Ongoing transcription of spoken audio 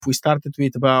We started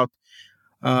with about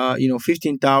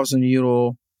 15,000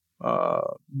 euro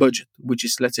budget, which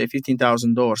is, let's say,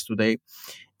 $15,000 today.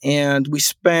 And we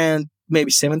spent maybe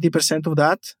 70% of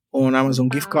that on Amazon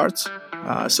gift cards,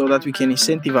 so that we can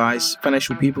incentivize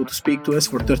financial people to speak to us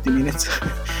for 30 minutes.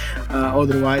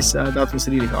 Otherwise, that was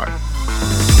really hard.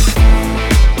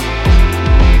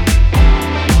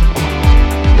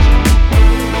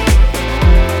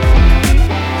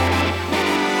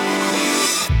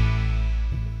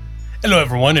 Hello,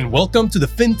 everyone, and welcome to the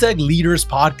FinTech Leaders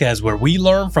Podcast, where we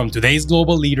learn from today's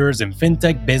global leaders in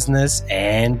FinTech business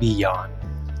and beyond.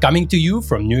 Coming to you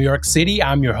from New York City,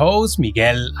 I'm your host,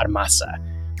 Miguel Armaza.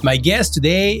 My guest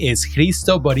today is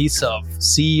Hristo Borisov,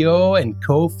 CEO and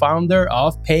co-founder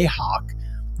of Payhawk,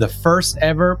 the first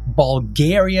ever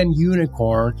Bulgarian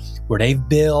unicorn, where they've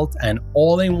built an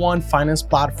all-in-one finance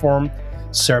platform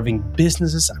serving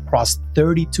businesses across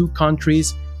 32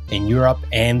 countries in Europe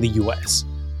and the US.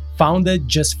 Founded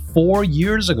just 4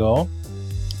 years ago,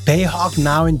 Payhawk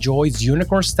now enjoys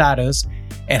unicorn status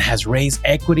and has raised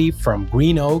equity from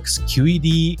Green Oaks,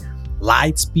 QED,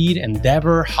 Lightspeed,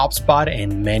 Endeavor, HubSpot,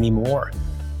 and many more.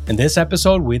 In this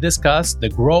episode, we discuss the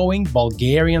growing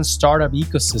Bulgarian startup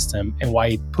ecosystem and why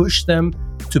it pushed them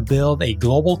to build a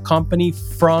global company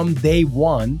from day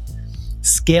one,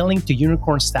 scaling to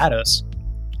unicorn status.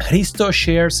 Hristo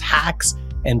shares hacks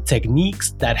and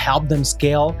techniques that help them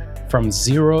scale from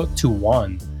 0 to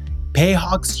 1.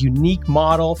 Payhawk's unique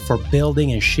model for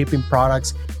building and shipping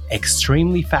products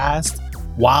extremely fast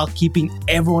while keeping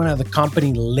everyone at the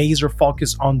company laser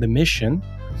focused on the mission,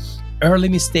 early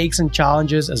mistakes and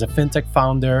challenges as a fintech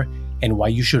founder, and why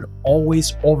you should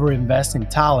always overinvest in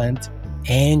talent,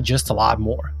 and just a lot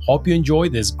more. Hope you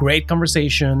enjoyed this great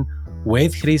conversation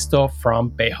with Hristo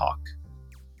from Payhawk.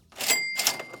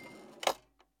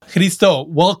 Hristo,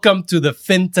 welcome to the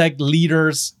FinTech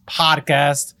Leaders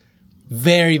Podcast.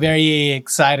 Very, very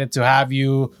excited to have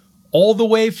you all the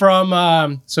way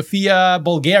from Sofia,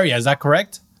 Bulgaria. Is that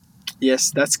correct?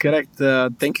 Yes, that's correct.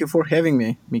 Thank you for having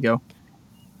me, Miguel.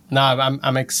 No,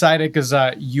 I'm excited because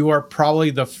you are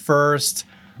probably the first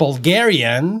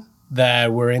Bulgarian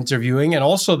that we're interviewing and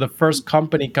also the first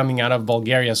company coming out of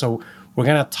Bulgaria. So we're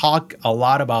going to talk a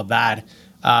lot about that.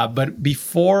 But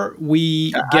before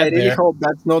we get I really there, hope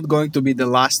that's not going to be the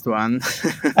last one.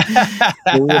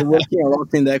 We're working a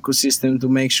lot in the ecosystem to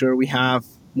make sure we have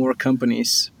more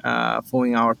companies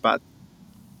following our path.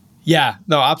 yeah,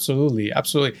 no, absolutely,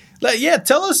 absolutely. Yeah,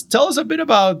 tell us a bit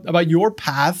about your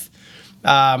path.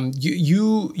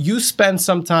 You spent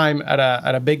some time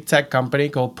at a big tech company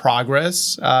called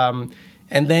Progress, and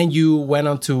then you went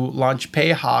on to launch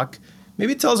Payhawk.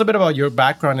 Maybe tell us a bit about your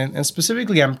background, and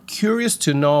specifically, I'm curious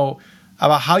to know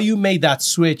about how you made that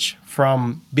switch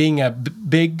from being a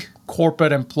big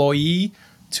corporate employee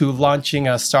to launching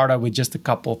a startup with just a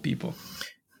couple of people.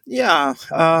 Yeah.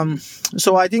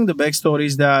 So I think the backstory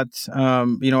is that,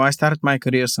 I started my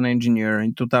career as an engineer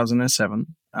in 2007.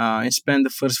 I spent the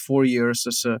first 4 years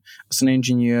as an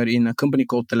engineer in a company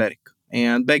called Telerik.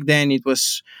 And back then it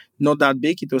was not that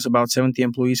big. It was about 70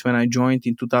 employees when I joined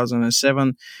in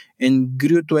 2007 and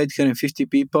grew to 850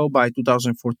 people by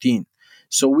 2014.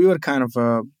 So we were kind of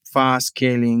a fast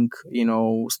scaling,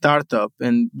 startup,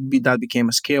 and that became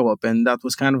a scale up. And that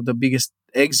was kind of the biggest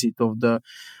exit of the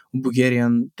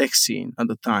Bulgarian tech scene at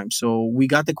the time. So we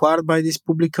got acquired by this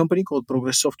public company called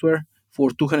Progress Software for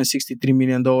 $263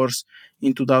 million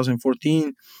in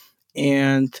 2014.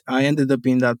 And I ended up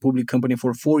in that public company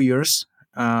for 4 years,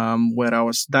 where I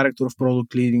was director of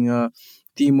product, leading a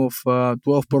team of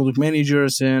 12 product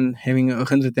managers and having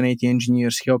 180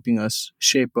 engineers helping us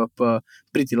shape up a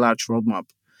pretty large roadmap.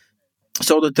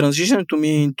 So the transition to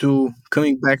me into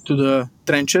coming back to the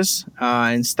trenches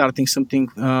and starting something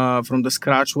from the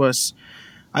scratch was,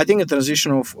 I think, a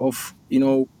transition of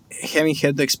having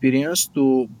had the experience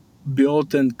to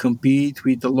build and compete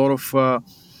with a lot of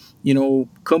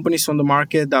companies on the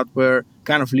market that were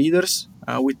kind of leaders.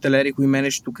 With Telerik, we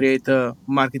managed to create a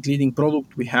market-leading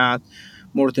product. We had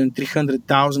more than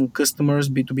 300,000 customers,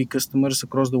 B2B customers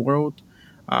across the world.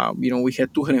 We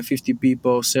had 250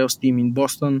 people, sales team in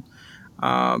Boston.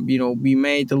 We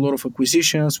made a lot of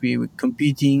acquisitions. We were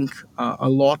competing a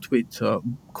lot with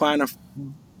kind of,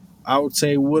 I would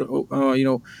say,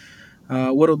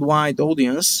 worldwide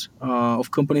audience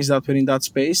of companies that were in that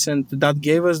space, and that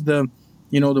gave us the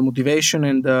motivation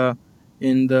and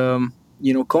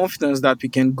confidence that we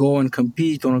can go and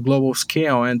compete on a global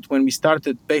scale. And when we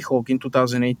started Payhawk in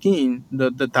 2018,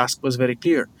 the task was very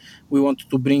clear. We wanted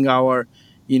to bring our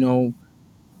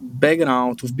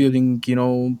background of building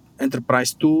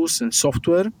enterprise tools and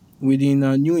software within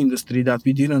a new industry that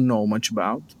we didn't know much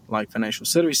about, like financial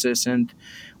services. And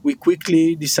we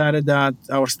quickly decided that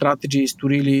our strategy is to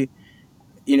really,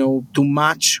 to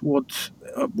match what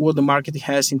the market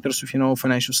has in terms of,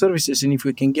 financial services. And if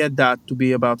we can get that to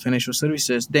be about financial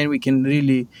services, then we can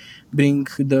really bring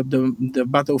the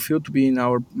battlefield to be in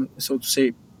our, so to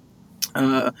say,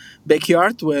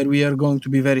 backyard, where we are going to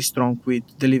be very strong with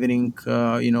delivering,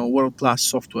 world class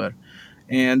software.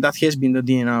 And that has been the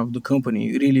DNA of the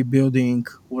company, really building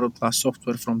world class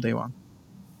software from day one.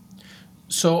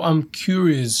 So I'm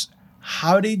curious,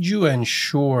 how did you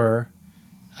ensure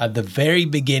at the very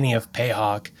beginning of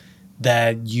Payhawk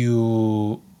that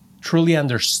you truly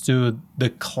understood the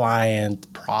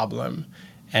client problem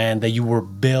and that you were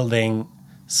building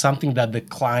something that the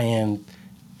client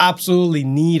absolutely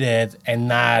needed and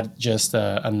not just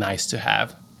a nice to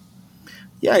have?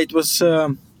 Yeah, it was,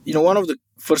 one of the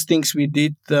first things we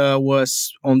did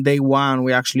was on day one,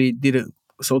 we actually did a,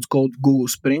 so it's called Google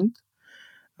Sprint,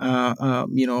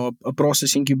 a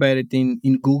process incubated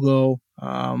in Google,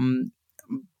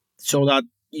 so that,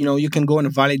 you can go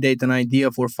and validate an idea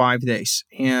for 5 days.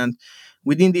 And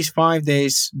within these 5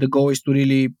 days, the goal is to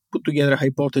really put together a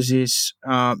hypothesis,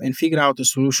 and figure out a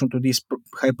solution to this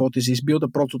hypothesis, build a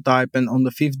prototype, and on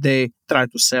the fifth day, try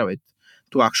to sell it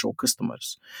to actual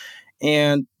customers.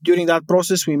 And during that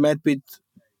process, we met with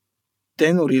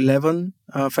 10 or 11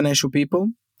 financial people,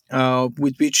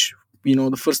 with which,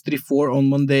 the first three, four on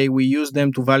Monday, we used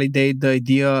them to validate the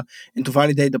idea and to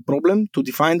validate the problem, to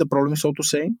define the problem, so to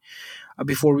say,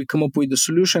 before we come up with the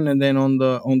solution. And then on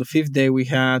the fifth day, we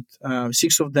had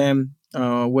six of them,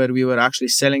 where we were actually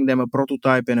selling them a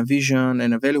prototype and a vision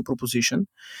and a value proposition.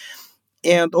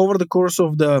 And over the course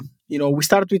of we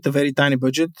started with a very tiny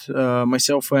budget.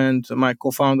 Myself and my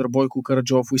co-founder Boyko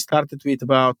Karajov, we started with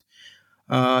about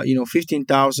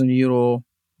 15,000 euro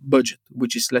budget,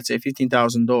 which is, let's say,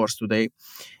 $15,000 today.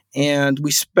 And we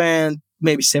spent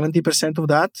maybe 70% of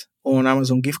that on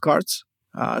Amazon gift cards,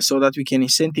 so that we can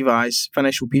incentivize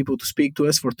financial people to speak to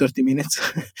us for 30 minutes.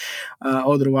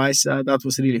 Otherwise, that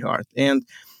was really hard. And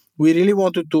we really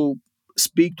wanted to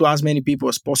speak to as many people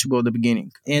as possible at the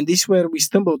beginning. And this is where we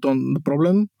stumbled on the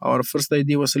problem. Our first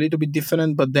idea was a little bit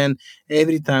different, but then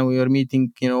every time we were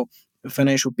meeting,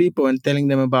 financial people and telling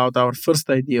them about our first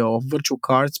idea of virtual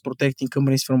cards protecting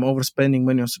companies from overspending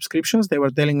money on subscriptions, they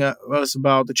were telling us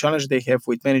about the challenge they have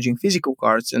with managing physical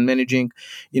cards and managing,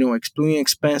 excluding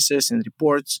expenses and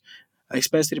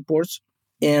expense reports.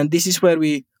 And this is where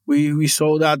we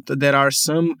saw that there are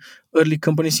some early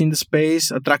companies in the space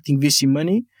attracting VC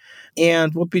money.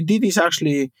 And what we did is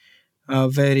actually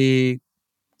very,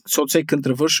 so to say,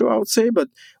 controversial, I would say, but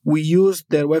we used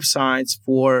their websites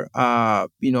for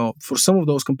some of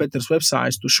those competitors'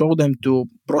 websites to show them to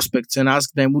prospects and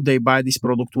ask them, would they buy this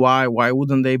product? Why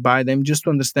wouldn't they buy them? Just to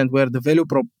understand where the value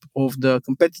prop of the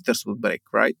competitors would break,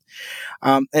 right?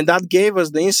 And that gave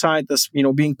us the insight as,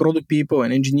 being product people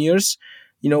and engineers.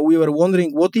 We were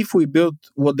wondering, what if we built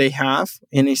what they have,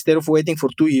 and instead of waiting for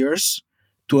 2 years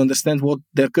to understand what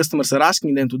their customers are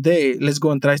asking them today, let's go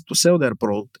and try to sell their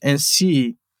product and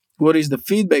see what is the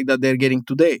feedback that they're getting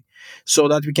today, so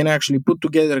that we can actually put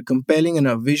together a compelling and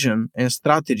a vision and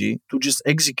strategy to just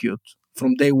execute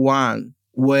from day one,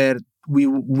 where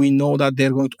we know that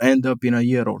they're going to end up in a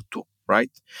year or two, right?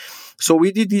 So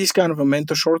we did this kind of a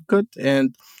mental shortcut,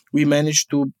 and we managed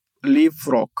to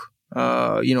leapfrog,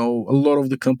 a lot of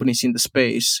the companies in the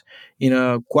space in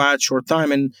a quite short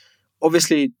time. And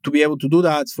obviously, to be able to do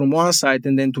that from one side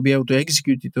and then to be able to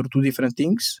execute it are two different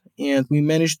things. And we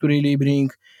managed to really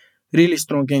bring really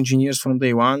strong engineers from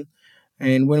day one.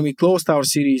 And when we closed our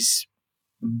Series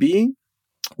B,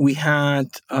 we had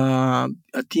a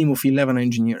team of 11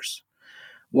 engineers,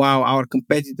 while our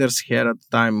competitors had at the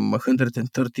time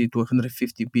 130 to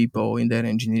 150 people in their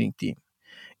engineering team.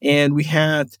 And we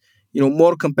had,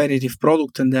 more competitive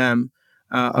product than them,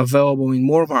 available in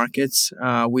more markets,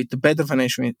 with the better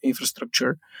financial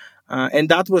infrastructure. And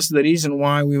that was the reason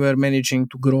why we were managing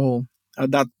to grow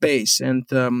at that pace. And,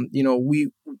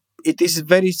 it is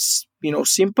very,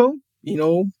 simple.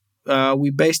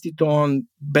 We based it on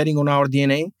betting on our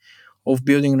DNA of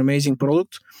building an amazing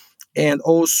product, and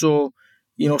also,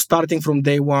 starting from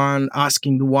day one,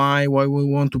 asking the why we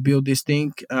want to build this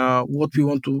thing, what we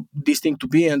want to this thing to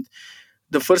be. And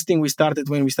the first thing we started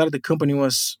when we started the company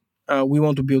was, we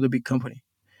want to build a big company,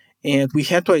 and we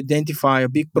had to identify a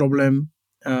big problem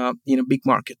in a big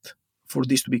market for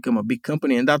this to become a big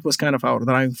company. And that was kind of our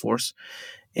driving force.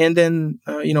 And then,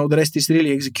 the rest is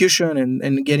really execution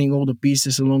and getting all the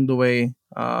pieces along the way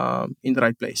in the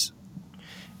right place.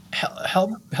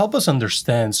 Help us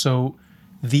understand. So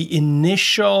the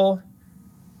initial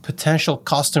potential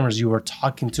customers you were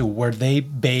talking to, were they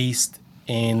based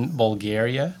in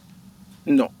Bulgaria?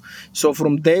 No. So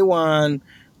from day one,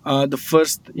 the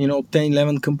first 10,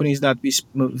 11 companies that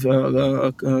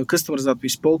customers that we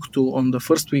spoke to on the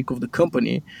first week of the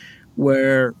company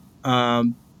were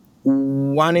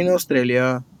one in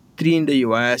Australia, three in the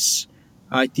US,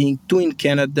 I think two in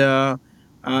Canada,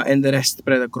 and the rest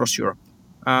spread across Europe.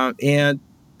 And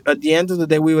at the end of the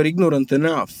day, we were ignorant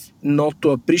enough not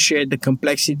to appreciate the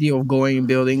complexity of going and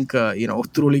building,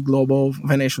 truly global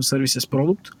financial services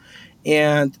product.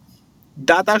 And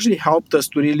that actually helped us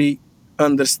to really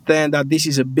understand that this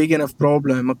is a big enough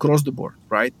problem across the board,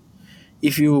 right?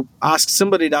 If you ask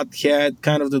somebody that had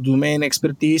kind of the domain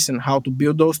expertise and how to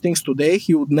build those things today,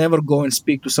 he would never go and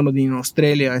speak to somebody in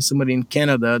Australia and somebody in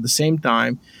Canada at the same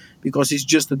time because it's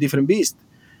just a different beast.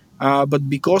 But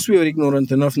because we were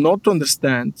ignorant enough not to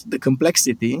understand the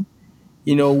complexity,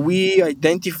 we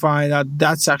identify that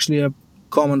that's actually a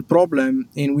common problem,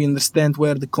 and we understand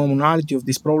where the commonality of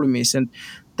this problem is, and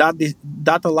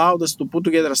that allowed us to put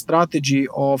together a strategy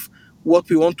of what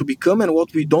we want to become and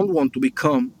what we don't want to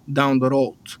become down the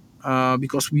road,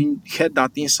 because we had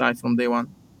that insight from day one.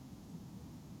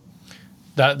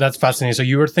 That's fascinating. So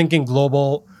you were thinking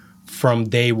global from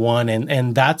day one,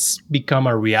 and that's become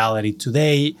a reality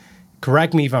today.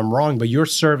 Correct me if I'm wrong, but you're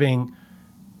serving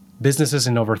businesses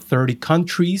in over 30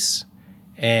 countries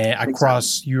Exactly.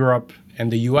 across Europe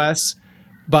and the US.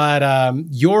 But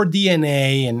your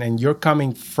DNA, and you're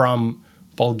coming from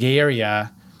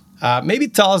Bulgaria. Maybe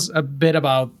tell us a bit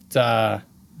about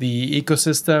the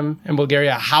ecosystem in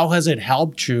Bulgaria. How has it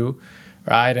helped you,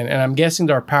 right? And I'm guessing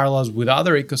there are parallels with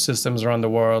other ecosystems around the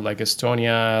world, like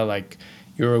Estonia, like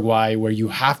Uruguay, where you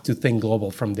have to think global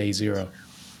from day zero.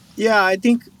 Yeah, I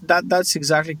think that's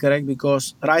exactly correct,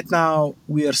 because right now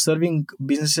we are serving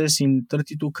businesses in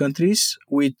 32 countries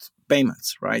with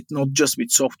payments, right? Not just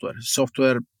with software.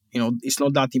 Software, it's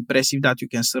not that impressive that you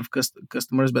can serve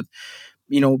customers, but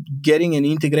getting and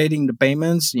integrating the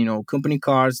payments, company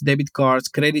cards, debit cards,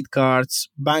 credit cards,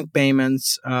 bank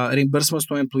payments, reimbursements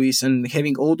to employees, and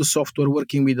having all the software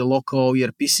working with the local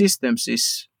ERP systems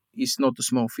is not a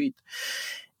small feat.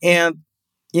 And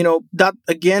that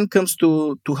again comes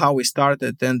to how we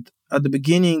started. And at the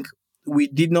beginning, we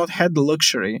did not have the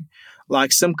luxury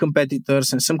like some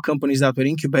competitors and some companies that were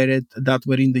incubated that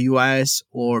were in the US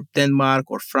or Denmark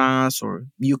or France or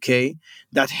UK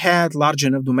that had large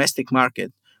enough domestic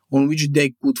market on which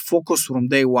they could focus from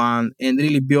day one and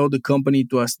really build the company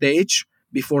to a stage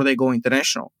before they go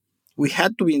international. We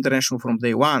had to be international from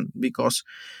day one because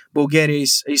Bulgaria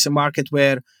is a market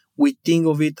where we think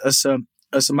of it as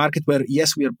a market where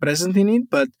yes we are present in it,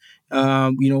 but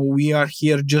we are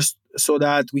here just so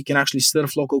that we can actually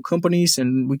serve local companies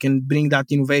and we can bring that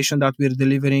innovation that we're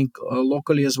delivering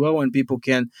locally as well, and people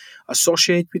can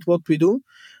associate with what we do.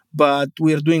 But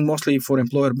we are doing mostly for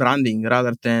employer branding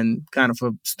rather than kind of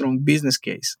a strong business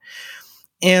case.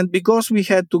 And because we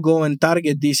had to go and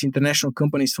target these international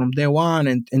companies from day one,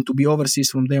 and to be overseas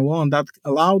from day one, that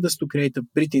allowed us to create a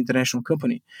pretty international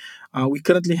company. We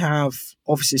currently have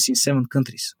offices in 7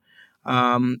 countries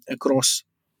across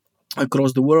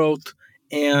the world,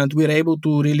 and we're able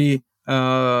to really,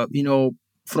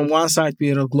 from one side,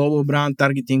 we're a global brand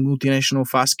targeting multinational,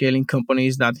 fast-scaling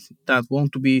companies that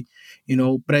want to be,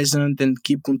 present and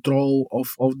keep control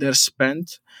of their spend.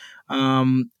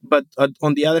 But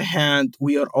on the other hand,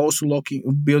 we are also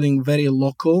building very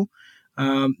local,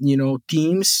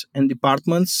 teams and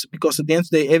departments, because at the end of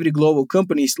the day, every global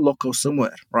company is local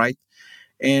somewhere, right?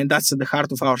 And that's at the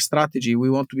heart of our strategy.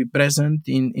 We want to be present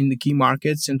in the key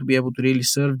markets and to be able to really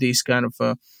serve these kind of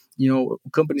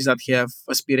companies that have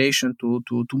aspiration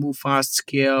to move fast,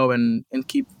 scale, and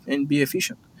keep and be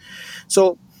efficient.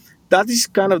 So that is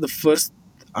kind of the first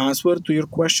answer to your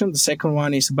question. The second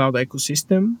one is about the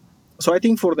ecosystem. So I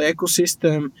think for the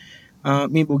ecosystem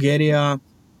in Bulgaria,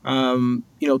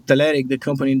 Telerik, the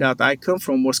company that I come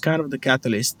from, was kind of the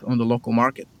catalyst on the local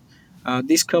market.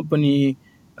 This company,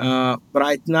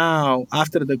 right now,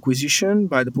 after the acquisition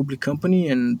by the public company,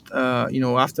 and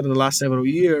after the last several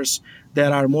years,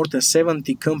 there are more than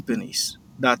 70 companies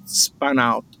that span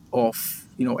out of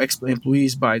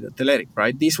employees by the Telerik.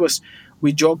 Right.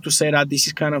 We joke to say that this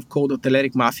is kind of called the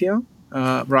Telerik mafia,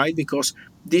 right? Because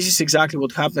this is exactly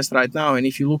what happens right now. And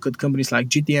if you look at companies like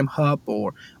GTM Hub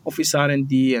or Office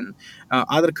R&D and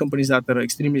other companies that are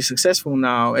extremely successful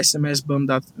now, SMS Bum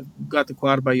that got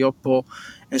acquired by Yotpo,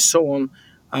 and so on.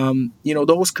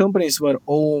 Those companies were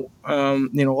all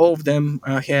of them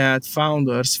had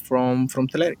founders from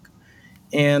Telerik,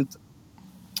 and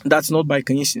that's not by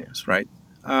coincidence, right?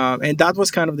 And that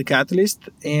was kind of the catalyst.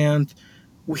 And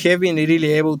we have been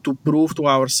really able to prove to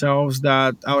ourselves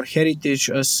that our heritage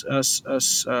as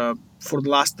for the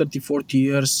last 30, 40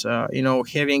 years,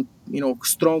 having,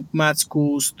 strong math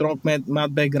schools, strong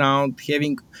math background,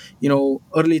 having,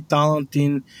 early talent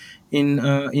in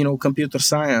computer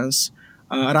science,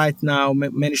 right now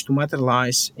managed to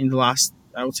materialize in the last,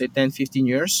 I would say, 10, 15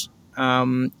 years.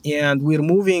 And we're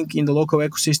moving in the local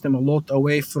ecosystem a lot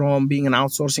away from being an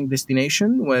outsourcing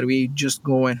destination where we just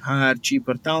go and hire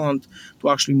cheaper talent to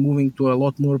actually moving to a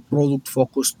lot more product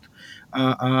focused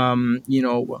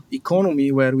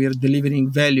economy where we are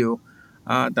delivering value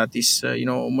that is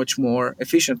much more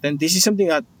efficient. And this is something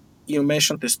that you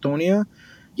mentioned, Estonia.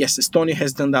 Yes, Estonia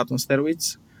has done that on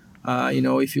steroids.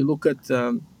 If you look at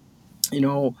you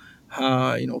know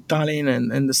Tallinn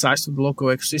and the size of the local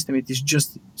ecosystem, it is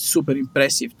just super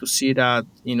impressive to see that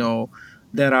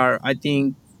there are, I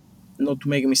think, not to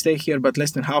make a mistake here, but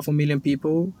less than 500,000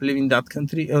 people live in that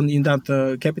country, in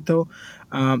that capital,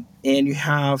 and you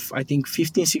have, I think,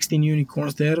 15, 16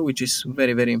 unicorns there, which is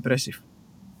very, very impressive.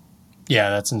 Yeah,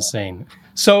 that's insane.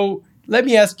 So let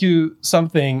me ask you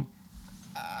something.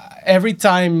 Every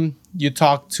time you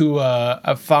talk to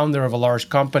a founder of a large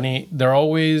company, they're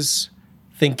always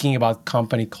thinking about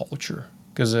company culture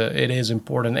because it is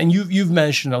important. And you've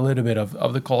mentioned a little bit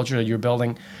of the culture that you're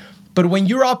building. But when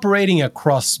you're operating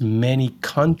across many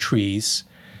countries,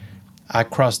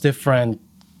 across different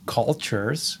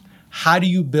cultures, how do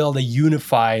you build a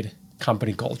unified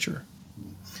company culture?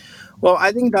 Well,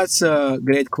 I think that's a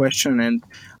great question, and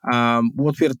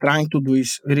what we're trying to do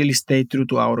is really stay true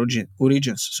to our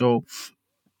origins. So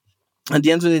at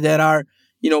the end of the day, there are,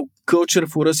 culture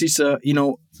for us is a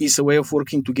way of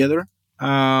working together,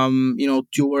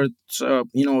 towards a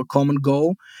common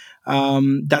goal,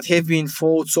 that have been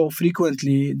fought so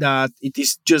frequently that it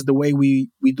is just the way we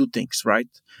do things, right?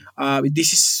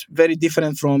 This is very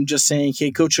different from just saying,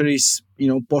 hey, culture is,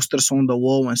 posters on the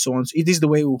wall and so on. It is the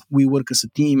way we work as a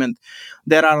team, and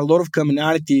there are a lot of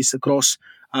commonalities across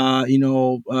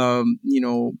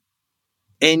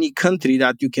any country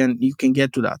that you can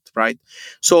get to that, right?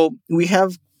 So we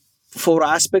have four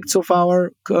aspects of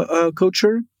our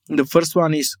culture. The first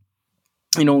one is,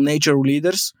 nature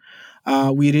leaders.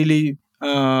 We really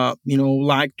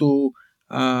like to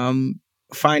um,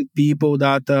 find people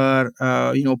that are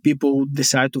people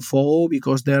decide to follow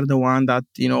because they're the one that,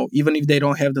 even if they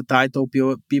don't have the title,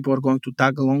 people are going to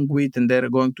tag along with, and they're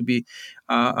going to be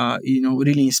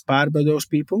really inspired by those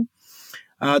people.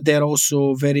 They're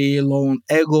also very low on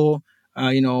ego.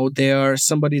 They are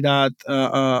somebody that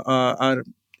are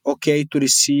okay to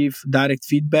receive direct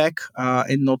feedback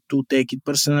and not to take it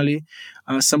personally.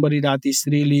 Somebody that is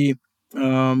really,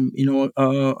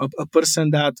 a person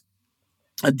that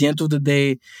at the end of the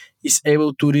day is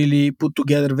able to really put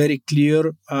together very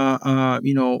clear,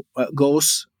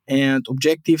 goals and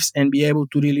objectives, and be able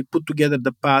to really put together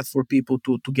the path for people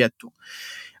to get to.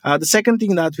 The second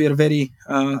thing that we are very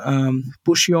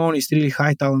pushy on is really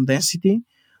high talent density.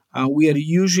 We are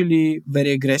usually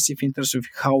very aggressive in terms of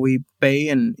how we pay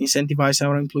and incentivize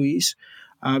our employees,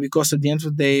 because at the end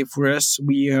of the day, for us,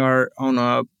 we are on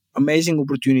a amazing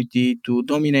opportunity to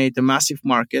dominate a massive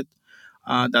market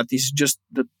that is just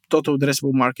the total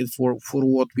addressable market for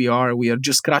what we are. We are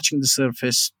just scratching the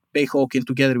surface, Payhawk, and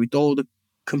together with all the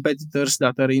competitors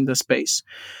that are in the space.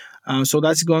 So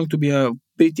that's going to be a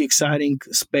pretty exciting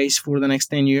space for the next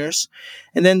 10 years.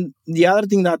 And then the other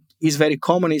thing that is very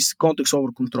common is context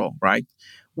over control, right?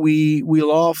 We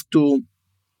love to,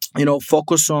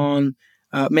 focus on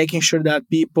making sure that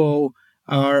people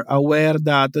are aware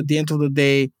that at the end of the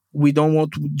day, we don't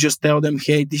want to just tell them,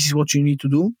 hey, this is what you need to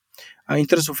do. In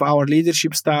terms of our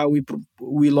leadership style,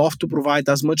 we love to provide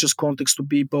as much as context to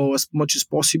people as much as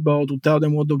possible, to tell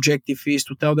them what the objective is,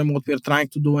 to tell them what we're trying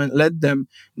to do, and let them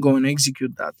go and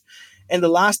execute that. And the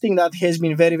last thing that has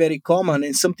been very, very common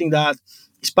and something that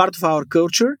is part of our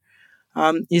culture,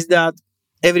 is that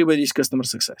everybody is customer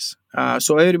success.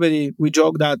 So everybody, we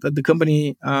joke that at the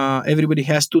company, everybody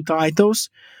has two titles.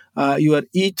 You are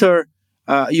either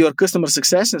you are customer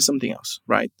success and something else,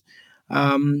 right?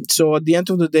 So at the end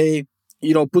of the day,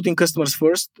 putting customers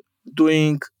first,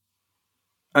 doing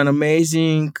an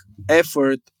amazing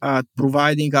effort at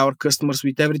providing our customers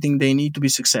with everything they need to be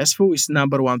successful is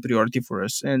number one priority for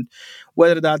us. And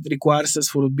whether that requires us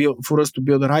for us to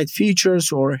build the right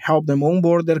features or help them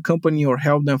onboard their company or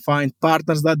help them find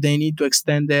partners that they need to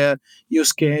extend their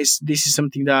use case, this is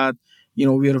something that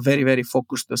we are very, very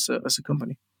focused as a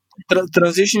company.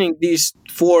 Transitioning these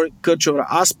four cultural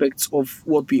aspects of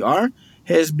what we are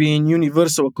has been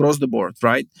universal across the board,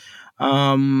 right?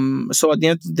 So at the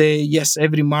end of the day, yes,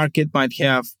 every market might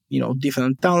have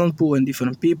different talent pool and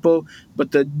different people,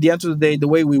 but at the end of the day, the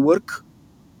way we work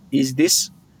is this,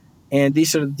 and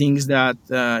these are the things that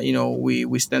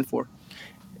we stand for.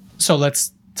 So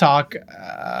let's talk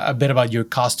a bit about your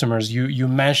customers. You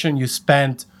mentioned you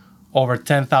spent over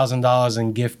 $10,000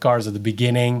 in gift cards at the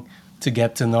beginning to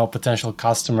get to know potential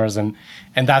customers, and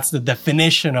that's the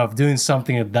definition of doing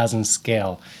something that doesn't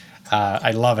scale.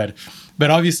 I love it, but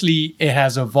obviously it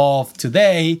has evolved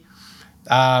today.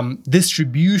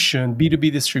 Distribution,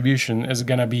 B2B distribution, is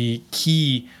going to be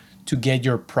key to get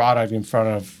your product in front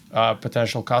of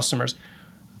potential customers.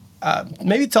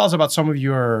 Maybe tell us about some of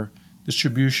your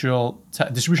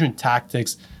distribution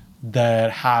tactics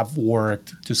that have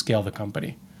worked to scale the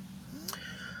company.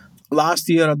 Last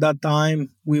year at that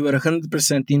time, we were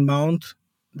 100% inbound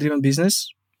driven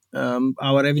business.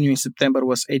 Our revenue in September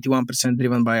was 81%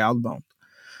 driven by outbound.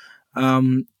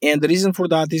 And the reason for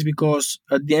that is because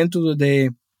at the end of the day,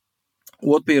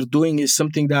 what we are doing is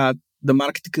something that the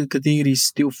market category is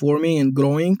still forming and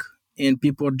growing, and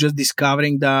people are just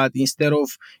discovering that instead of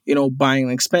buying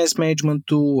an expense management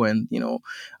tool and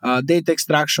data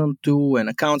extraction tool and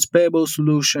accounts payable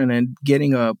solution and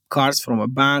getting a cards from a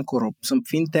bank or some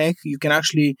fintech, you can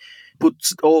actually put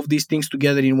all of these things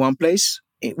together in one place,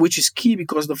 which is key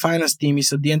because the finance team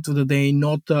is at the end of the day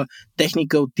not a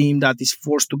technical team that is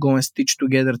forced to go and stitch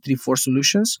together 3-4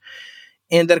 solutions.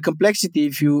 And their complexity,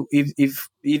 if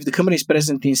the company is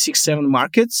present in 6-7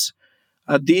 markets,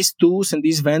 these tools and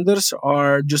these vendors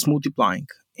are just multiplying,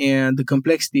 and the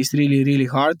complexity is really really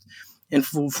hard. And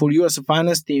for you as a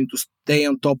finance team to stay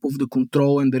on top of the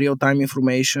control and the real-time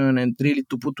information and really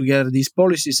to put together these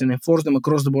policies and enforce them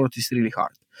across the board is really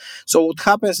hard. So what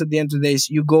happens at the end of the day is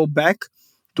you go back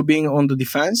to being on the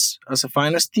defense as a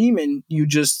finance team, and you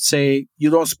just say you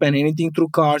don't spend anything through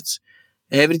cards,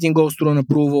 everything goes through an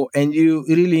approval, and you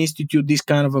really institute this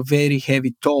kind of a very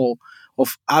heavy toll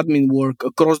of admin work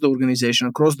across the organization,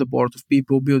 across the board, of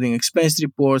people building expense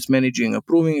reports, managing,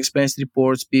 approving expense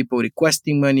reports, people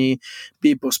requesting money,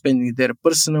 people spending their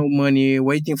personal money,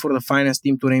 waiting for the finance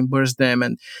team to reimburse them.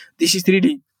 And this is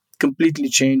really completely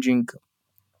changing,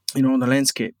 the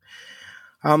landscape.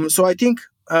 So I think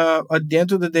at the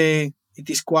end of the day, it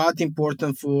is quite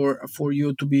important for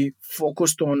you to be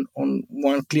focused on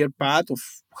one clear path of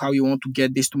how you want to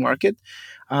get this to market.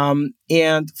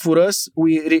 And for us,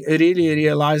 we really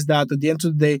realized that at the end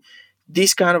of the day,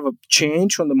 this kind of a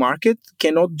change on the market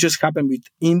cannot just happen with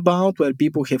inbound, where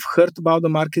people have heard about the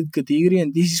market category.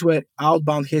 And this is where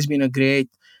outbound has been a great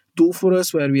tool for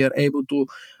us, where we are able to,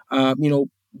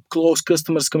 close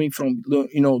customers coming from the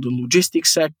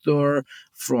logistics sector,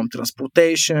 from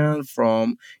transportation,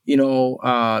 from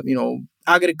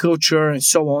agriculture, and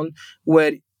so on.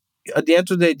 Where at the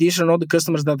end of the day, these are not the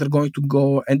customers that are going to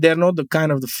go, and they're not the kind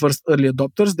of the first early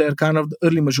adopters. They're kind of the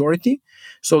early majority.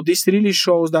 So this really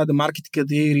shows that the market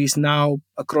category is now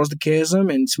across the chasm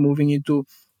and it's moving into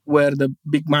where the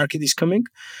big market is coming.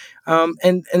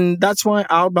 And that's why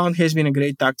outbound has been a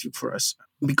great tactic for us,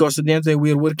 because at the end of the day,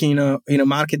 we are working in a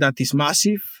market that is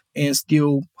massive and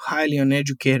still highly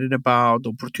uneducated about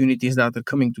opportunities that are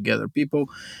coming together. People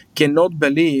cannot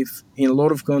believe in a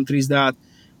lot of countries that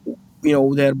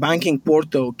their banking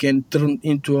portal can turn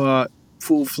into a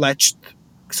full-fledged,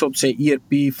 so to say,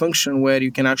 ERP function, where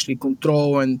you can actually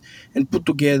control and put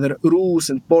together rules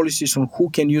and policies on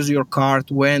who can use your card,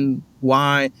 when,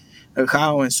 why,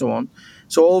 how, and so on.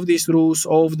 So all of these rules,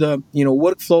 all of the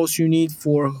workflows you need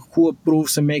for who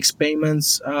approves and makes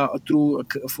payments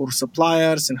for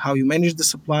suppliers, and how you manage the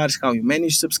suppliers, how you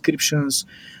manage subscriptions,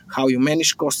 how you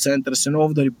manage cost centers, and all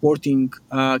of the reporting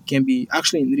can be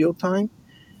actually in real time.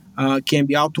 Can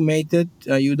be automated.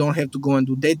 You don't have to go and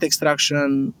do data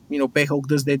extraction. Payhawk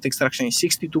does data extraction in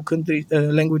 62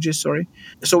 languages. Sorry,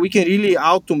 so we can really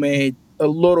automate a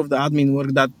lot of the admin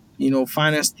work that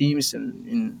finance teams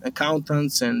and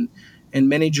accountants and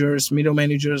managers, middle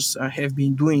managers have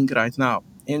been doing right now.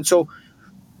 And so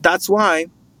that's why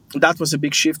that was a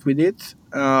big shift we did.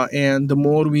 And the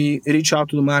more we reach out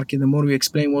to the market, the more we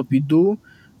explain what we do,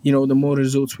 the more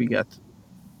results we get.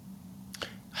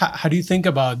 How do you think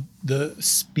about the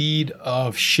speed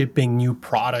of shipping new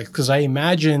products? Because I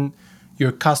imagine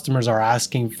your customers are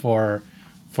asking for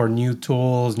new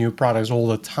tools, new products all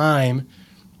the time.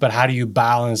 But how do you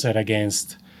balance it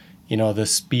against, the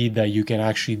speed that you can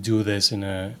actually do this in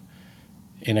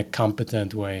a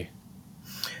competent way?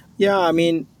 Yeah, I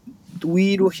mean,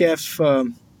 we do have a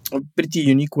pretty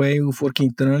unique way of working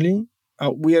internally.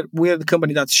 We are the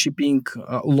company that's shipping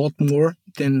a lot more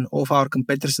than all of our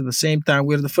competitors at the same time.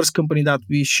 We're the first company that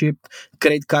we shipped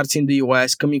credit cards in the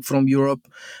US coming from Europe.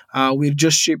 We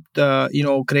just shipped,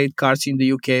 credit cards in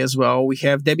the UK as well. We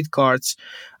have debit cards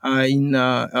in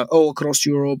all across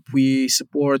Europe. We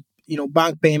support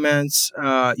bank payments,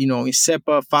 in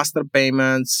SEPA, faster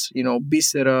payments,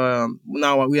 BISERA.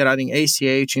 Now we are adding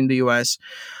ACH in the US.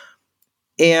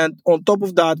 And on top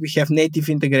of that, we have native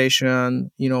integration,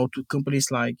 to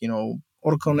companies like,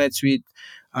 Oracle NetSuite,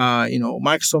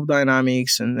 Microsoft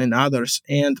Dynamics and others.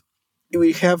 And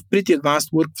we have pretty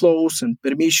advanced workflows and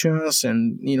permissions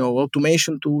and,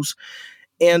 automation tools.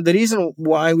 And the reason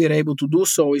why we're able to do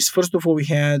so is, first of all, we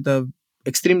had an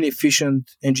extremely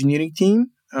efficient engineering team.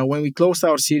 When we closed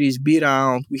our Series B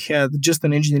round, we had just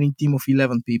an engineering team of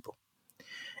 11 people.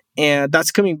 And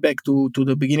that's coming back to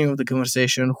the beginning of the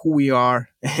conversation, who we are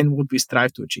and what we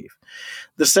strive to achieve.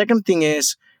 The second thing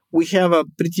is we have a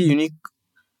pretty unique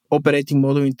operating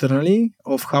model internally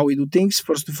of how we do things.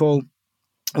 First of all,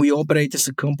 we operate as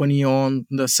a company on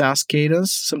the SaaS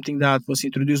cadence, something that was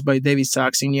introduced by David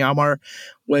Sachs in Yammer,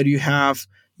 where you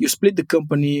split the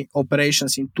company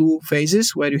operations in two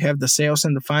phases, where you have the sales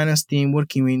and the finance team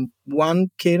working in one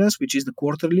cadence, which is the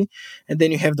quarterly, and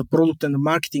then you have the product and the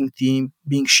marketing team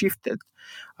being shifted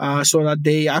so that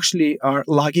they actually are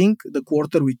lagging the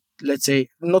quarter with, let's say,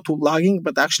 not lagging,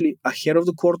 but actually ahead of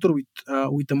the quarter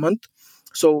with a month.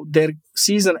 So their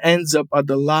season ends up at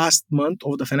the last month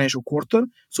of the financial quarter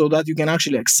so that you can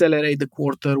actually accelerate the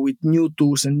quarter with new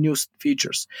tools and new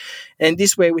features. And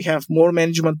this way we have more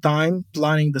management time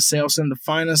planning the sales and the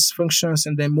finance functions,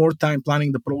 and then more time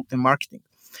planning the product and marketing.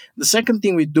 The second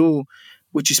thing we do,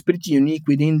 which is pretty unique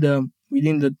within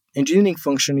the engineering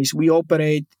function, is we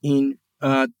operate in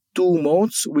two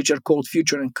modes, which are called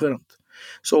future and current.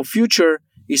 So future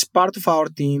is part of our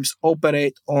teams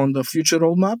operate on the future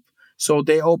roadmap. So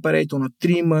they operate on a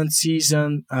 3-month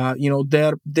season.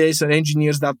 There's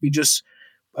engineers that we just,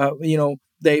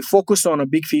 they focus on a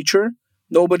big feature.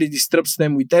 Nobody disrupts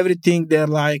them with everything. They're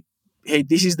like, hey,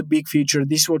 this is the big feature.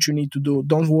 This is what you need to do.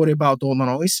 Don't worry about all the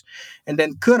noise. And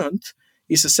then current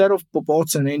is a set of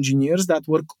popots and engineers that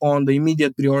work on the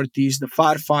immediate priorities, the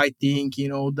firefighting.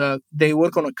 They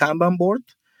work on a Kanban board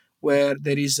where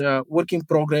there is a work in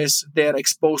progress. They're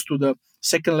exposed to the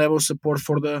second level support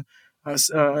for the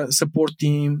support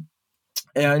team.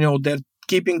 They're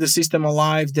keeping the system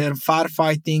alive. They're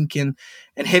firefighting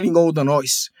and having all the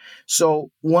noise.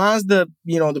 So once the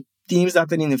teams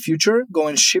that are in the future go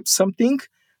and ship something,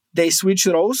 they switch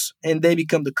roles and they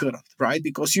become the current, right?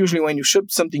 Because usually when you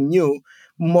ship something new,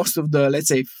 most of the, let's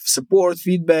say, support,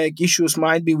 feedback, issues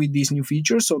might be with these new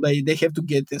features. So they have to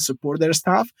get and support their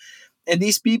stuff. And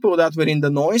these people that were in the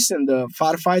noise and the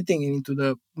firefighting and into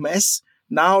the mess,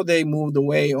 now they moved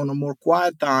away on a more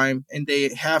quiet time and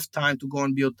they have time to go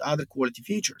and build other quality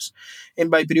features.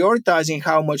 And by prioritizing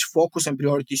how much focus and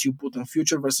priorities you put on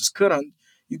future versus current,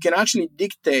 you can actually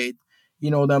dictate,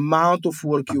 the amount of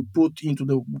work you put into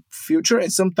the future.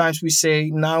 And sometimes we say,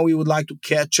 now we would like to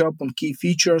catch up on key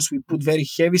features. We put very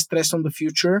heavy stress on the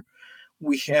future.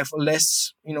 We have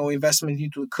less, investment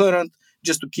into the current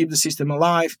just to keep the system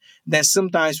alive. Then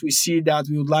sometimes we see that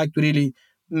we would like to really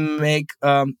make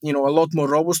a lot more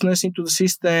robustness into the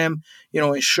system,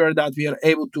 ensure that we are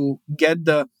able to get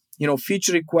the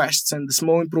feature requests and the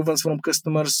small improvements from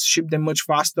customers, ship them much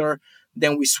faster.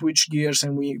 Then we switch gears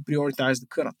and we prioritize the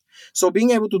current. So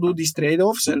being able to do these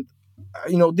trade-offs, and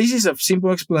this is a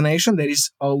simple explanation. There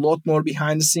is a lot more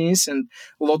behind the scenes and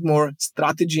a lot more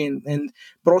strategy and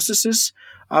processes,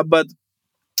 but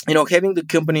having the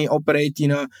company operate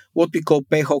in what we call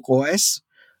Payhawk OS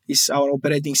is our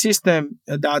operating system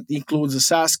that includes the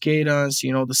SaaS cadence, the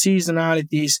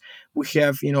seasonalities. We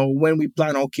have, when we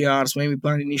plan OKRs, when we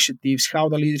plan initiatives, how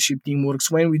the leadership team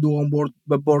works, when we do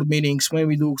board meetings, when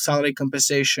we do salary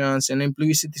compensations and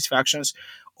employee satisfactions.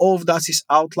 All of that is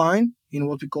outlined in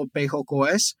what we call Payhawk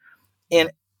OS.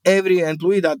 And every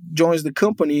employee that joins the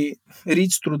company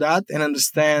reads through that and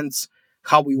understands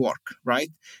how we work, right?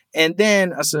 And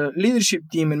then as a leadership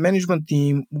team and management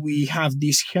team, we have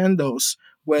these handles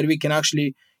where we can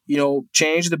actually,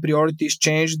 change the priorities,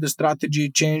 change the strategy,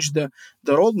 change the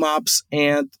roadmaps,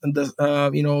 and the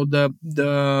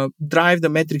drive the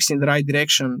metrics in the right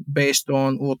direction based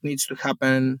on what needs to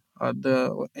happen at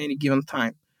any given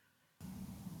time.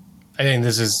 I think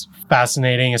this is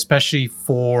fascinating, especially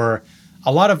for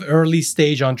a lot of early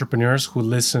stage entrepreneurs who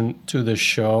listen to the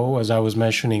show, as I was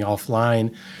mentioning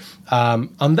offline.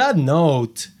 On that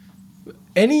note,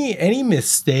 any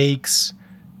mistakes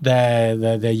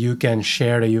that you can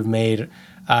share that you've made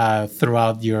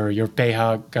throughout your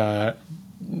Payhawk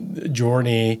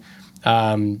journey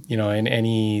And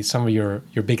any some of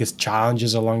your biggest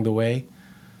challenges along the way?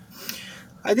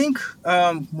 I think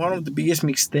one of the biggest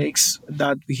mistakes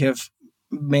that we have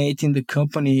made in the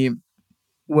company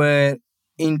were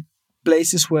in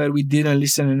places where we didn't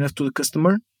listen enough to the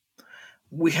customer.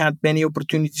 We had many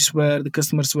opportunities where the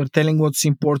customers were telling what's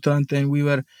important, and we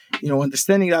were,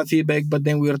 understanding that feedback, but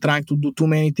then we were trying to do too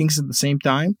many things at the same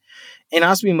time. And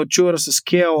as we mature as a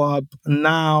scale up,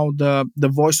 now the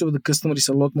voice of the customer is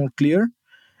a lot more clear,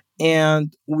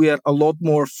 and we are a lot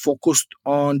more focused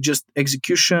on just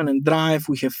execution and drive.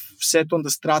 We have set on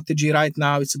the strategy right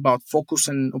now. It's about focus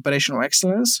and operational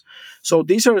excellence. So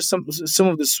these are some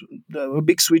of the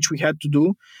big switch we had to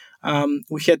do.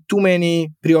 We had too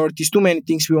many priorities, too many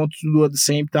things we wanted to do at the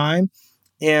same time.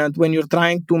 And when you're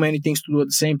trying too many things to do at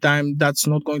the same time, that's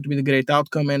not going to be the great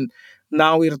outcome. And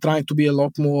now we're trying to be a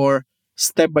lot more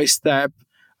step by step.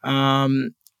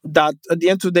 That at the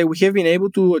end of the day, we have been able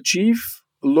to achieve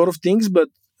a lot of things, but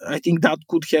I think that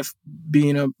could have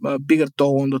been a bigger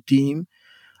toll on the team,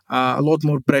 a lot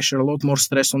more pressure, a lot more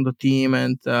stress on the team,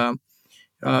 and that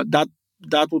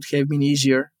would have been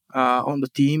easier on the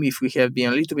team if we have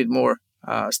been a little bit more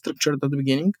structured at the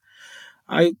beginning.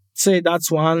 I say that's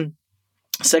one.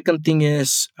 Second thing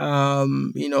is,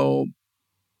 not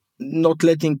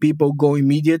letting people go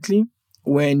immediately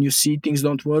when you see things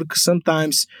don't work.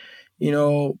 Sometimes,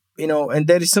 and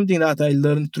there is something that I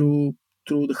learned through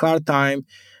the hard time,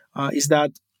 is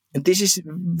that this is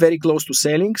very close to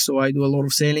sailing. So I do a lot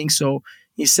of sailing. So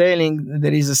in sailing,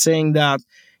 there is a saying that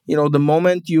the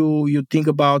moment you think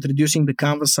about reducing the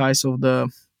canvas size of the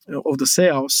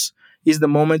sails is the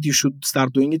moment you should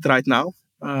start doing it right now.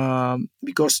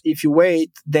 Because if you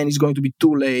wait, then it's going to be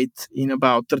too late in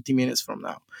about 30 minutes from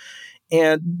now.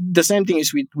 And the same thing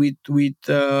is with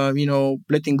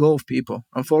letting go of people.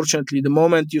 Unfortunately, the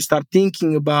moment you start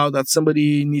thinking about that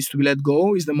somebody needs to be let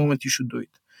go is the moment you should do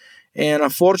it. And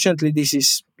unfortunately, this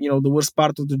is the worst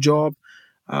part of the job.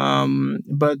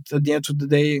 But at the end of the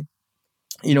day,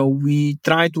 we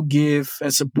try to give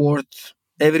and support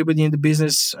everybody in the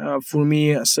business. For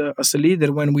me, as a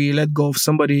leader, when we let go of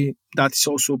somebody, that is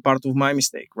also part of my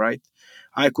mistake, right?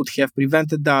 I could have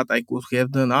prevented that. I could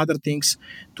have done other things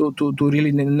to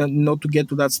really not to get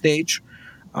to that stage.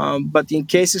 But in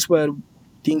cases where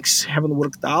things haven't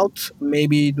worked out,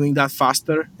 maybe doing that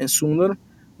faster and sooner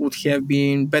would have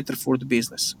been better for the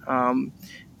business.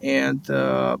 And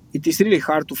it is really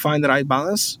hard to find the right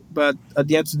balance. But at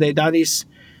the end of the day,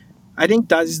 I think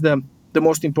that is the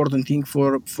most important thing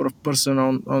for a person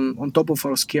on top of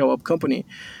a scale up company.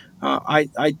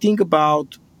 I think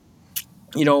about,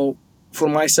 for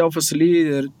myself as a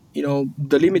leader,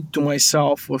 the limit to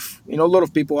myself of, a lot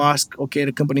of people ask, okay,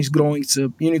 the company is growing, it's a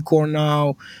unicorn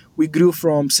now. We grew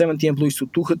from 70 employees to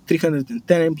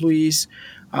 310 employees.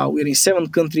 We're in 7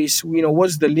 countries.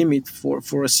 What's the limit for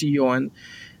a CEO? And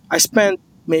I spent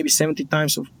maybe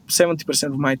 70%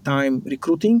 of my time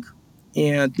recruiting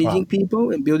and Wow. leading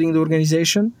people and building the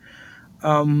organization.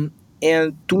 And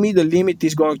to me, the limit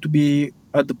is going to be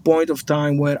at the point of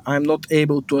time where I'm not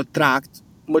able to attract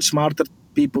much smarter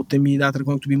people to me that are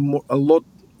going to be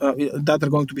that are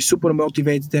going to be super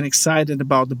motivated and excited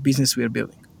about the business we're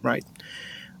building. Right.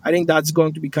 I think that's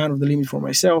going to be kind of the limit for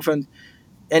myself, and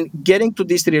getting to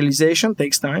this realization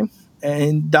takes time.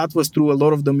 And that was through a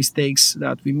lot of the mistakes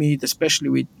that we made, especially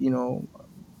with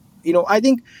I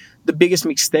think the biggest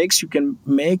mistakes you can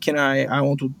make, and I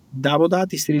want to double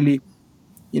that, is really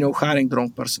hiring the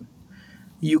wrong person.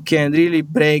 You can really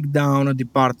break down a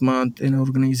department, an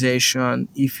organization,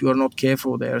 if you are not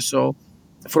careful there. So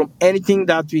from anything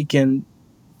that we can,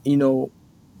 you know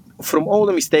from all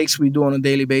the mistakes we do on a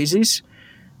daily basis,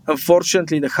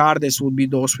 unfortunately the hardest would be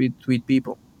those with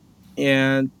people.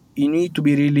 And you need to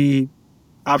be really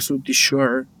absolutely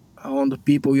sure on the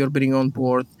people you're bringing on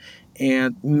board,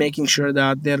 and making sure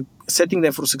that they're setting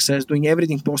them for success, doing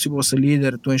everything possible as a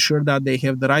leader to ensure that they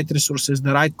have the right resources,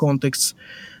 the right contexts,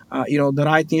 the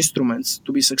right instruments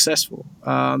to be successful.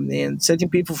 And setting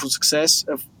people for success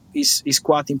is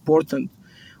quite important.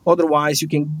 Otherwise, you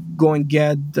can go and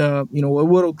get a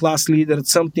world class leader at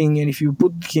something, and if you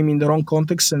put him in the wrong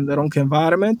context and the wrong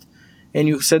environment, and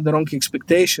you set the wrong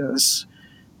expectations,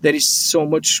 there is so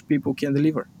much people can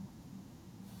deliver.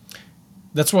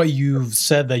 That's why you've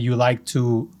said that you like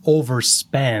to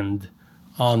overspend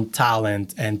on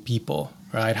talent and people,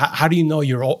 right? How do you know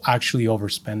you're actually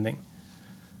overspending?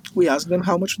 We ask them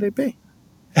how much they pay.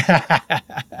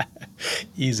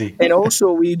 Easy. And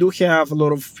also, we do have a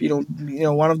lot of,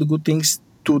 one of the good things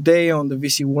today on the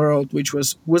VC world, which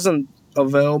wasn't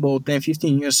available 10,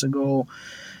 15 years ago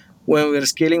when we were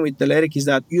scaling with Telerik, is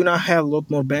that you now have a lot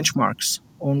more benchmarks.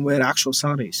 on where actual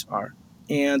salaries are.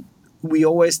 And we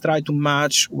always try to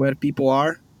match where people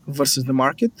are versus the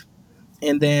market.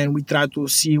 And then we try to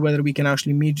see whether we can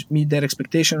actually meet their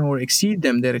expectation or exceed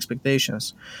their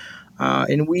expectations.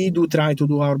 And we do try to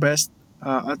do our best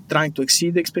at trying to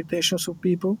exceed the expectations of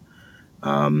people.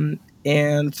 And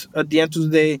at the end of the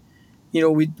day,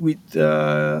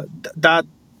 that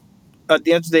at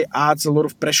the end of the day adds a lot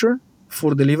of pressure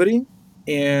for delivery,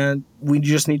 and we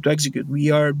just need to execute.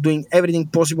 We are doing everything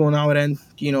possible on our end,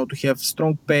 to have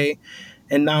strong pay,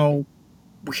 and now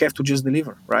we have to just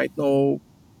deliver, right? No,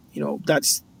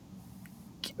 that's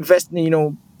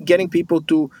getting people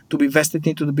to be vested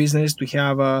into the business, to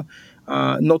have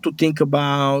not to think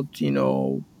about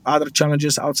other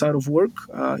challenges outside of work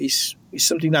is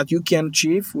something that you can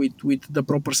achieve with the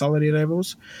proper salary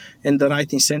levels and the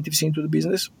right incentives into the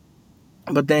business.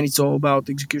 But then it's all about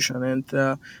execution,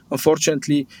 and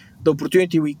unfortunately the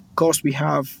opportunity we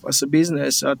have as a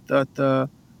business at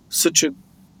such a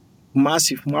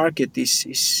massive market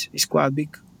is quite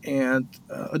big. And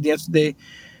at the end of the day,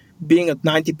 being at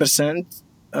 90%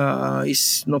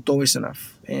 is not always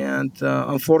enough. And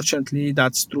unfortunately,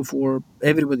 that's true for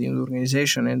everybody in the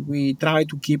organization. And we try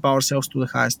to keep ourselves to the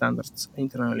highest standards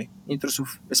internally, in terms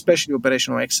of especially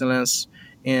operational excellence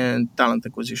and talent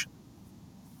acquisition.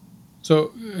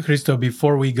 So, Hristo,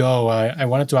 before we go, I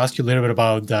wanted to ask you a little bit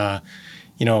about,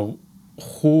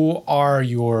 who are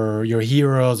your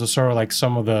heroes, or sort of like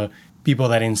some of the people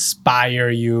that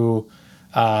inspire you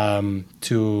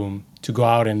to go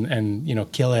out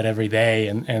and kill it every day,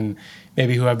 and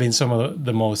maybe who have been some of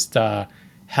the most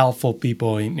helpful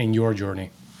people in your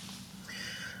journey?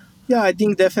 Yeah, I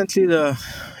think definitely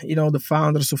the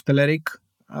founders of Telerik,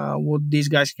 what these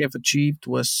guys have achieved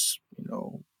was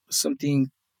something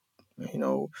you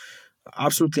know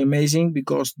absolutely amazing,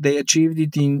 because they achieved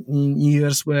it in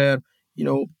years where you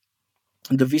know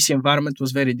the VC environment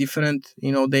was very different.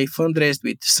 They fundraised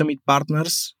with Summit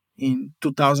Partners in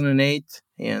 2008,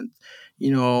 and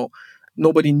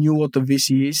nobody knew what a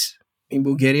VC is in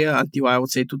Bulgaria until, I would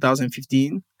say,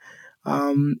 2015.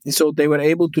 And so they were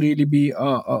able to really be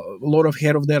a lot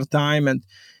ahead of their time. And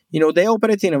they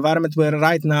operate in an environment where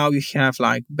right now you have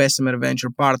like Bessemer Venture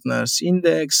Partners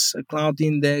Index, a Cloud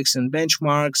Index, and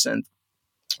benchmarks, and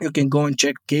you can go and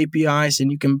check KPIs,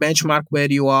 and you can benchmark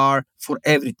where you are for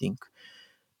everything.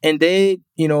 And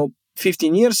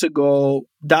 15 years ago,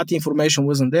 that information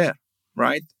wasn't there,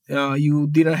 right? You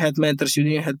didn't have mentors, you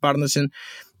didn't have partners, and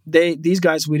these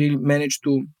guys really managed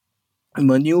to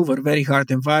maneuver very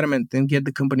hard environment and get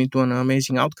the company to an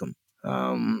amazing outcome.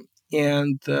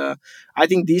 And I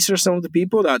think these are some of the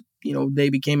people that they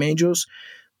became angels.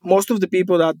 Most of the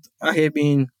people that I have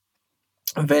been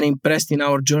very impressed in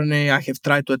our journey, I have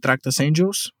tried to attract as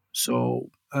angels. So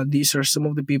these are some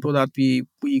of the people that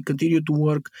we continue to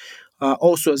work.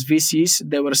 Also as VCs,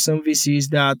 there were some VCs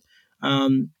that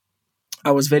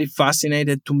I was very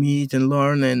fascinated to meet and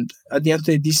learn. And at the end of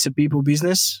the day, this is a people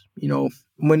business.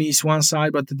 Money is one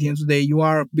side, but at the end of the day, you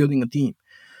are building a team,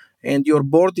 and your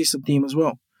board is a team as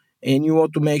well. And you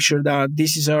want to make sure that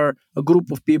this is a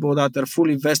group of people that are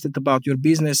fully vested about your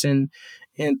business, and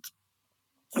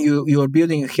you are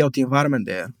building a healthy environment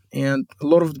there. And a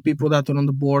lot of the people that are on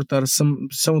the board are some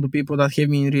of the people that have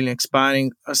been really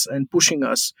inspiring us and pushing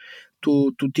us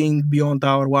to think beyond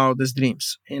our wildest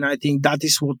dreams. And I think that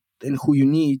is what and who you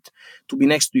need to be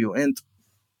next to you. And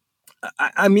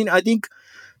I think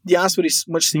the answer is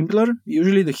much simpler.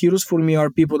 Usually the heroes for me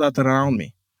are people that are around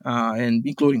me, and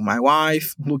including my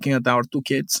wife, looking at our two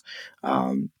kids,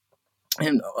 and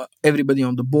everybody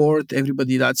on the board,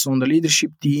 everybody that's on the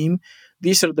leadership team.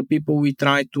 These are the people we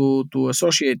try to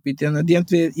associate with. And at the end of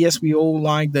the day, yes, we all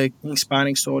like the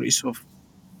inspiring stories of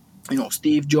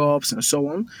Steve Jobs and so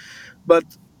on. But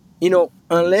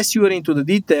unless you are into the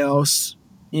details,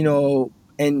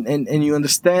 and you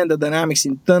understand the dynamics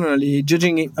internally,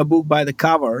 judging a book by the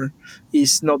cover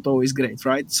is not always great,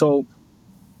 right? So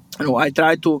I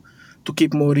try to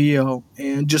keep more real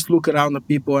and just look around the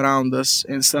people around us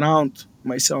and surround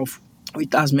myself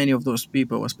with as many of those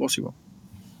people as possible.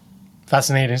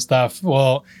 Fascinating stuff.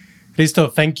 Well,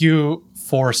 Hristo, thank you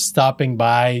for stopping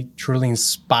by. Truly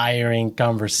inspiring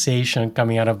conversation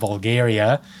coming out of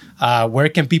Bulgaria. Where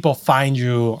can people find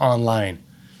you online?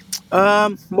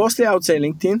 Mostly I would say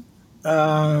LinkedIn.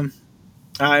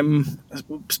 I'm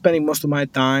spending most of my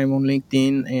time on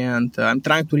LinkedIn, and I'm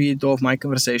trying to read all of my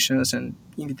conversations and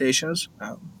invitations.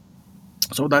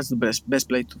 So that's the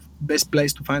best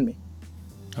place to find me.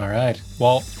 All right.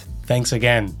 Well, thanks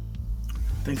again.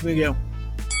 Thank you, Miguel.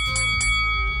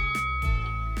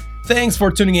 Thanks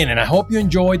for tuning in, and I hope you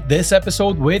enjoyed this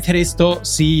episode with Hristo,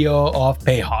 CEO of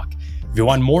Payhawk. If you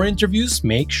want more interviews,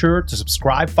 make sure to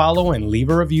subscribe, follow, and leave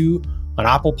a review on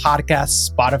Apple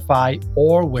Podcasts, Spotify,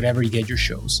 or wherever you get your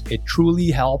shows. It truly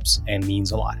helps and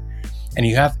means a lot. And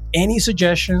if you have any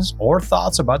suggestions or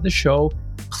thoughts about the show,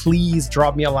 please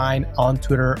drop me a line on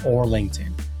Twitter or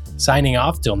LinkedIn. Signing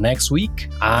off till next week,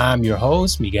 I'm your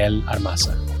host, Miguel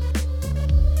Armaza.